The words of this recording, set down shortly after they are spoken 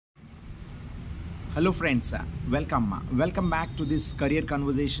Hello friends, welcome back to this career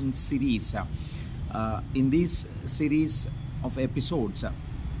conversation series. In this series of episodes,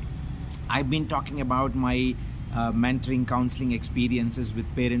 I've been talking about my mentoring counseling experiences with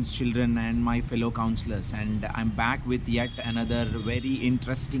parents, children and my fellow counselors, and I'm back with yet another very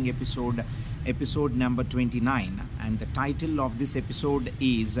interesting episode number 29, and the title of this episode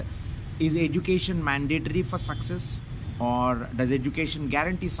is education mandatory for success, or does education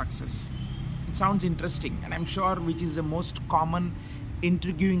guarantee success? It sounds interesting, and I'm sure which is the most common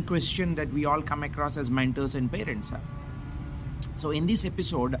intriguing question that we all come across as mentors and parents. So in this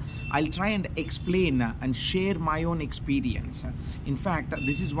episode, I'll try and explain and share my own experience. In fact,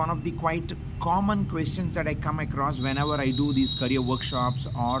 this is one of the quite common questions that I come across whenever I do these career workshops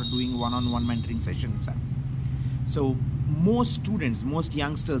or doing one-on-one mentoring sessions. So most students, most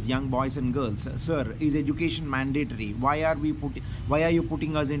youngsters, young boys and girls, sir, is education mandatory? Why are you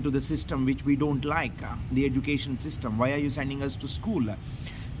putting us into the system which we don't like, the education system? Why are you sending us to school?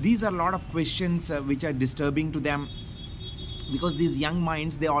 These are a lot of questions which are disturbing to them, because these young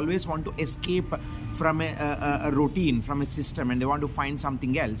minds, they always want to escape from a routine, from a system, and they want to find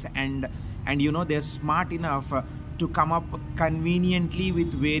something else, and they're smart enough to come up conveniently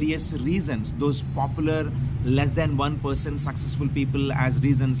with various reasons, those popular less than 1% successful people as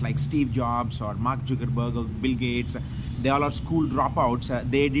reasons, like Steve Jobs or Mark Zuckerberg or Bill Gates. They all are school dropouts.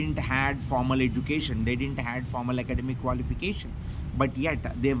 They didn't had formal education, they didn't had formal academic qualification, but yet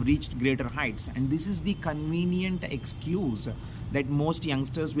they've reached greater heights. And this is the convenient excuse that most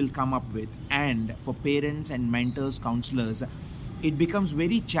youngsters will come up with. And for parents and mentors, counselors, it becomes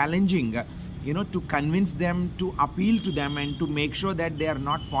very challenging to convince them, to appeal to them, and to make sure that they are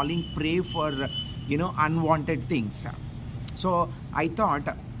not falling prey for unwanted things. So I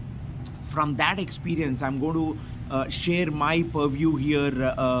thought, from that experience, I'm going to share my purview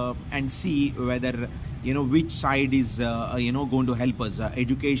here and see whether which side is going to help us.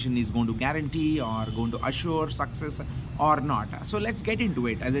 Education is going to guarantee or going to assure success or not. So let's get into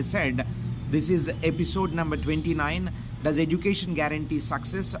it. As I said, this is episode number 29. Does education guarantee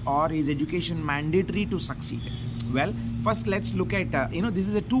success, or is education mandatory to succeed? Well, first let's look at, this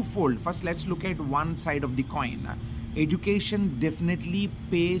is a twofold. First, let's look at one side of the coin. Education definitely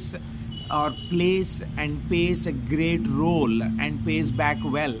plays a great role and pays back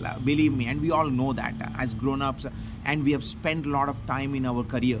well, believe me, and we all know that as grown-ups, and we have spent a lot of time in our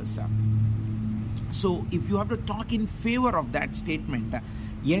careers. So if you have to talk in favor of that statement,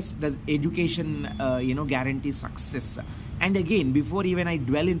 yes, does education guarantee success? And again, before even I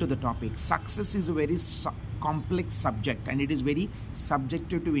dwell into the topic, success is a very complex subject, and it is very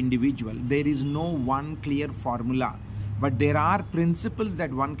subjective to individual. There is no one clear formula, but there are principles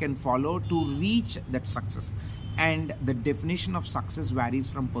that one can follow to reach that success, and the definition of success varies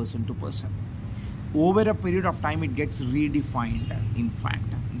from person to person. Over a period of time, it gets redefined. In fact,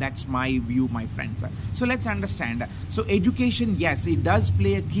 that's my view, my friends. So let's understand. So education, yes, it does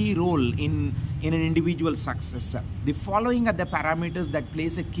play a key role in an individual's success. The following are the parameters that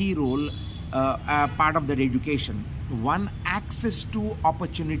plays a key role, part of that education. One, access to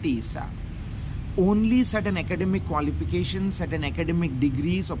opportunities. Only certain academic qualifications, certain academic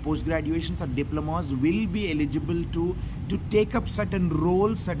degrees or post-graduations or diplomas will be eligible to take up certain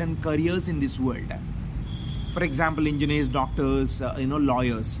roles, certain careers in this world. For example, engineers, doctors,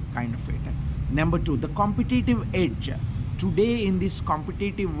 lawyers, kind of it. Number two, the competitive edge. Today in this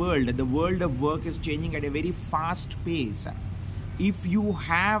competitive world, the world of work is changing at a very fast pace. If you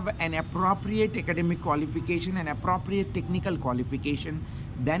have an appropriate academic qualification, an appropriate technical qualification,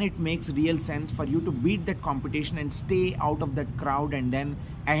 then it makes real sense for you to beat that competition and stay out of that crowd and then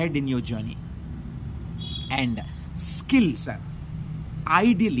ahead in your journey. And skills.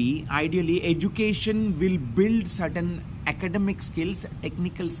 Ideally, education will build certain academic skills,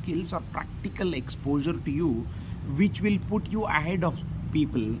 technical skills, or practical exposure to you, which will put you ahead of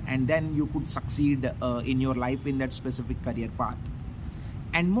people, and then you could succeed in your life in that specific career path.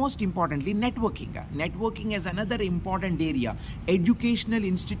 And most importantly, networking. Networking is another important area. Educational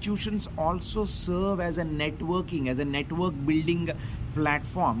institutions also serve as a network building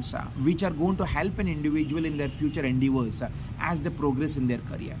platforms, which are going to help an individual in their future endeavors as they progress in their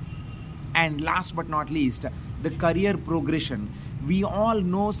career. And last but not least, the career progression. We all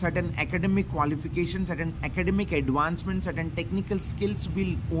know certain academic qualifications, certain academic advancements, certain technical skills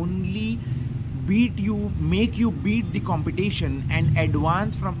will only make you beat the competition and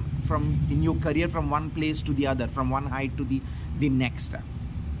advance from in your career from one place to the other, from one height to the next.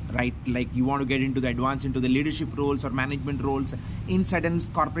 Right, like you want to get into the advance into the leadership roles or management roles in certain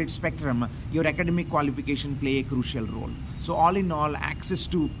corporate spectrum, your academic qualification play a crucial role. So all in all, access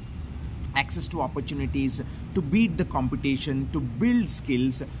to access to opportunities, to beat the competition, to build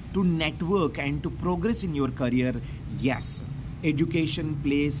skills, to network, and to progress in your career. Yes, education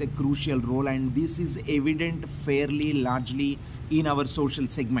plays a crucial role, and this is evident fairly largely in our social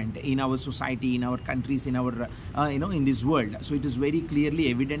segment, in our society, in our countries, in our in this world. So it is very clearly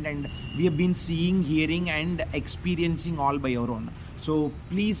evident, and we have been seeing, hearing, and experiencing all by our own. So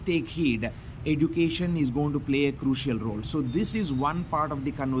please take heed. Education is going to play a crucial role. So this is one part of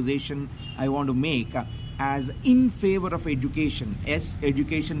the conversation I want to make, as in favor of education. Yes,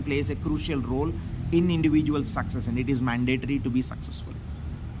 education plays a crucial role in individual success, and it is mandatory to be successful.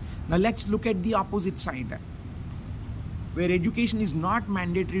 Now let's look at the opposite side, where education is not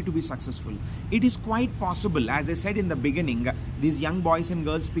mandatory to be successful. It is quite possible, as I said in the beginning, these young boys and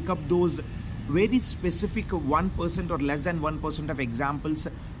girls pick up those very specific 1% or less than 1% of examples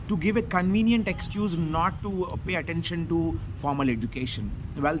to give a convenient excuse not to pay attention to formal education.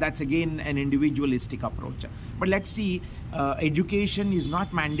 Well, that's again an individualistic approach. But let's see, education is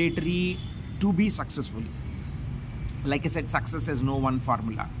not mandatory to be successful. Like I said, success has no one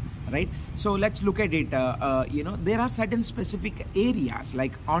formula, right? So let's look at it. There are certain specific areas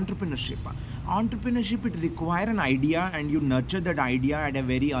like entrepreneurship. Entrepreneurship, it requires an idea, and you nurture that idea at a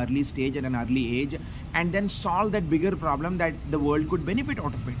very early stage, at an early age, and then solve that bigger problem that the world could benefit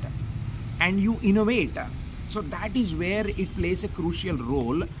out of it, and you innovate. So that is where it plays a crucial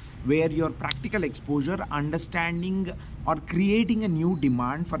role, where your practical exposure, understanding, or creating a new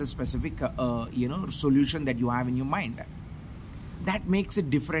demand for a specific solution that you have in your mind. That makes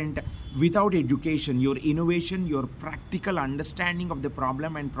it different. Without education, your innovation, your practical understanding of the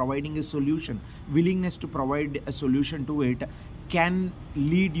problem and providing a solution, willingness to provide a solution to it, can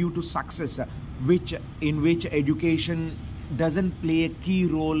lead you to success, in which education doesn't play a key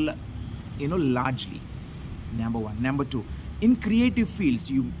role, largely. Number one. Number two, in creative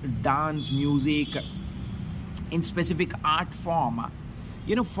fields, you dance, music, in specific art form,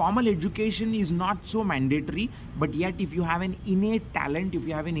 formal education is not so mandatory, but yet if you have an innate talent, if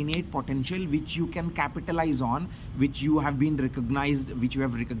you have an innate potential which you can capitalize on, which you have recognized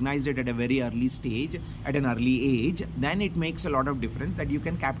it at a very early stage, at an early age, then it makes a lot of difference that you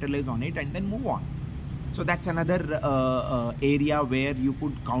can capitalize on it and then move on. So that's another area where you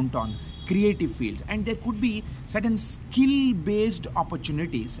could count on creative fields. And there could be certain skill-based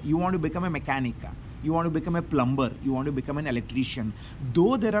opportunities. You want to become a mechanic, you want to become a plumber, you want to become an electrician.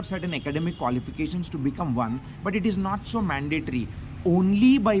 Though there are certain academic qualifications to become one, but it is not so mandatory.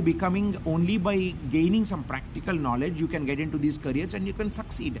 Only by gaining some practical knowledge, you can get into these careers and you can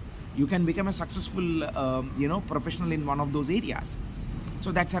succeed. You can become a successful, professional in one of those areas.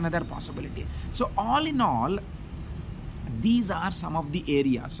 So that's another possibility. So all in all, these are some of the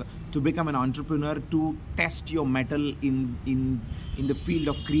areas to become an entrepreneur, to test your mettle in the field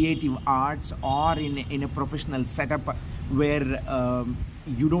of creative arts, or in a professional setup where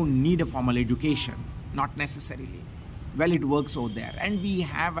you don't need a formal education, not necessarily. Well, it works out there, and we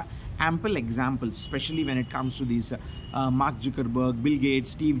have ample examples, especially when it comes to these Mark Zuckerberg, Bill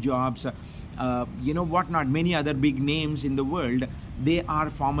Gates, Steve Jobs, whatnot, many other big names in the world. They are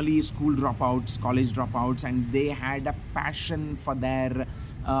formally school dropouts, college dropouts, and they had a passion for their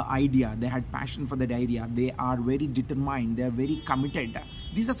idea. They had passion for that idea. They are very determined. They are very committed.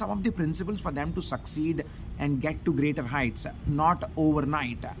 These are some of the principles for them to succeed and get to greater heights, not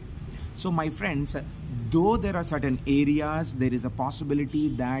overnight. So my friends, though there are certain areas, there is a possibility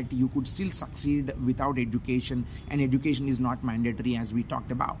that you could still succeed without education, and education is not mandatory, as we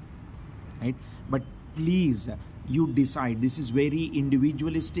talked about, right? But please, you decide. This is very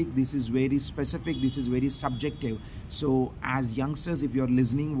individualistic, this is very specific, this is very subjective. So as youngsters, if you're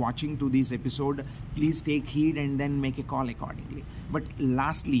listening, watching to this episode, please take heed and then make a call accordingly. But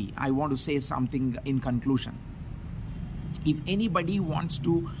lastly, I want to say something in conclusion. If anybody wants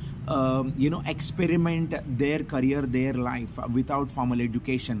to experiment their career, their life without formal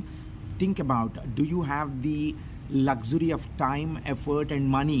education, think about, do you have the luxury of time, effort, and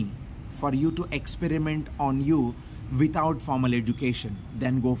money for you to experiment on you without formal education?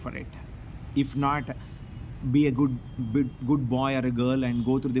 Then go for it. If not, be a good boy or a girl and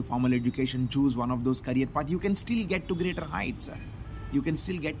go through the formal education, choose one of those career paths. You can still get to greater heights.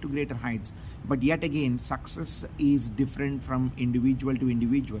 But yet again, success is different from individual to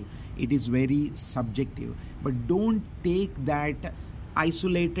individual. It is very subjective. But don't take that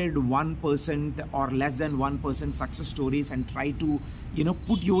isolated 1% or less than 1% success stories and try to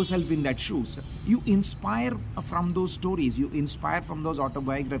put yourself in that shoes. You inspire from those stories, you inspire from those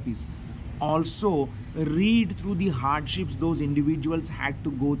autobiographies. Also read through the hardships those individuals had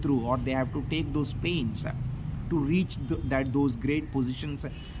to go through, or they have to take those pains. to reach those great positions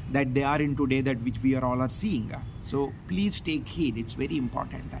that they are in today, that which we are all are seeing. So please take heed, it's very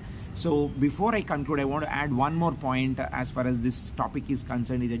important. So before I conclude, I want to add one more point as far as this topic is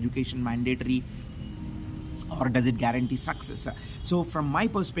concerned. Is education mandatory, or does it guarantee success? So from my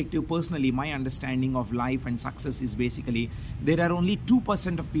perspective, personally, my understanding of life and success is basically there are only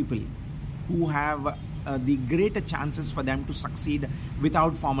 2% of people who have the greater chances for them to succeed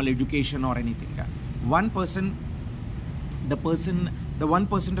without formal education or anything. 1%, the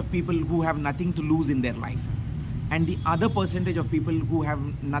 1% of people who have nothing to lose in their life, and the other percentage of people who have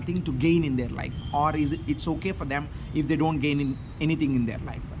nothing to gain in their life, or it's okay for them if they don't gain anything in their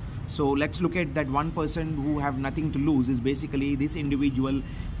life. So let's look at that 1% who have nothing to lose. Is basically this individual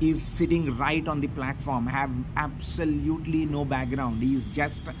is sitting right on the platform, have absolutely no background. He is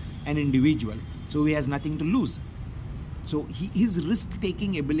just an individual, so he has nothing to lose. So his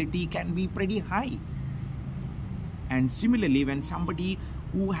risk-taking ability can be pretty high. And similarly, when somebody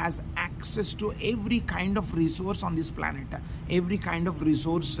who has access to every kind of resource on this planet, every kind of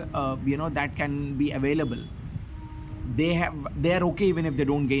resource that can be available, they are okay even if they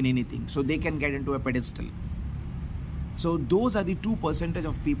don't gain anything, so they can get into a pedestal. So those are the 2%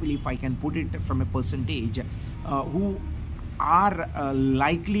 of people, if I can put it from a percentage, who are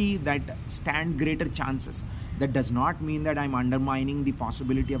likely that stand greater chances. That does not mean that I'm undermining the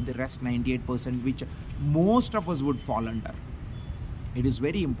possibility of the rest 98%, which most of us would fall under. It is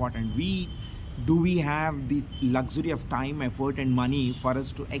very important. Do we have the luxury of time, effort and money for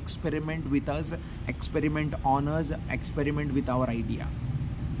us to experiment with us, experiment on us, experiment with our idea?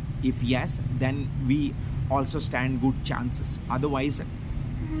 If yes, then we also stand good chances. Otherwise,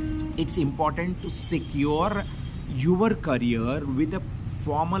 it's important to secure your career with a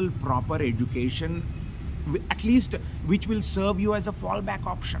formal, proper education, at least which will serve you as a fallback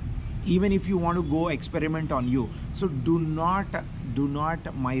option, even if you want to go experiment on you. So do not,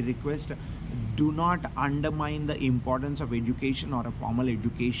 my request, do not undermine the importance of education or a formal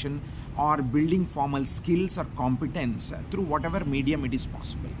education or building formal skills or competence through whatever medium it is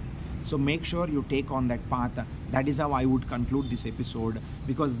possible. So make sure you take on that path. That is how I would conclude this episode,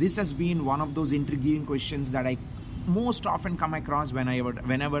 because this has been one of those intriguing questions that I most often come across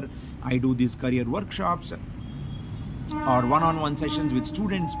whenever I do these career workshops or one-on-one sessions with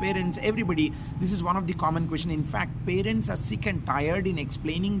students, parents, everybody. This is one of the common questions. In fact, parents are sick and tired in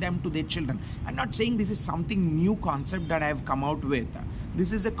explaining them to their children. I'm not saying this is something new concept that I have come out with.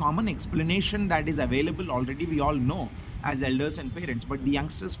 This is a common explanation that is available already. We all know as elders and parents, but the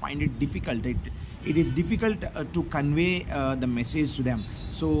youngsters find it difficult. It is difficult to convey the message to them.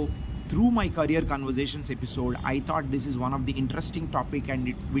 So through my career conversations episode, I thought this is one of the interesting topic, and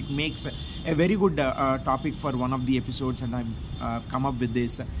it makes a very good topic for one of the episodes, and I've come up with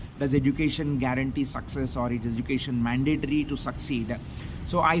this. Does education guarantee success, or is education mandatory to succeed?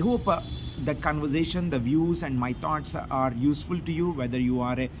 So I hope that conversation, the views and my thoughts are useful to you, whether you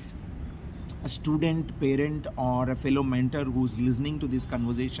are a student, parent or a fellow mentor who's listening to this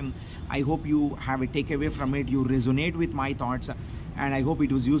conversation. I hope you have a takeaway from it, you resonate with my thoughts, and I hope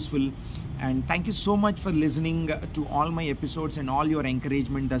it was useful. And thank you so much for listening to all my episodes and all your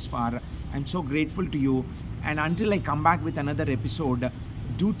encouragement thus far. I'm so grateful to you, and until I come back with another episode,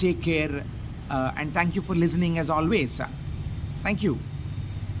 do take care, and thank you for listening as always. Thank you.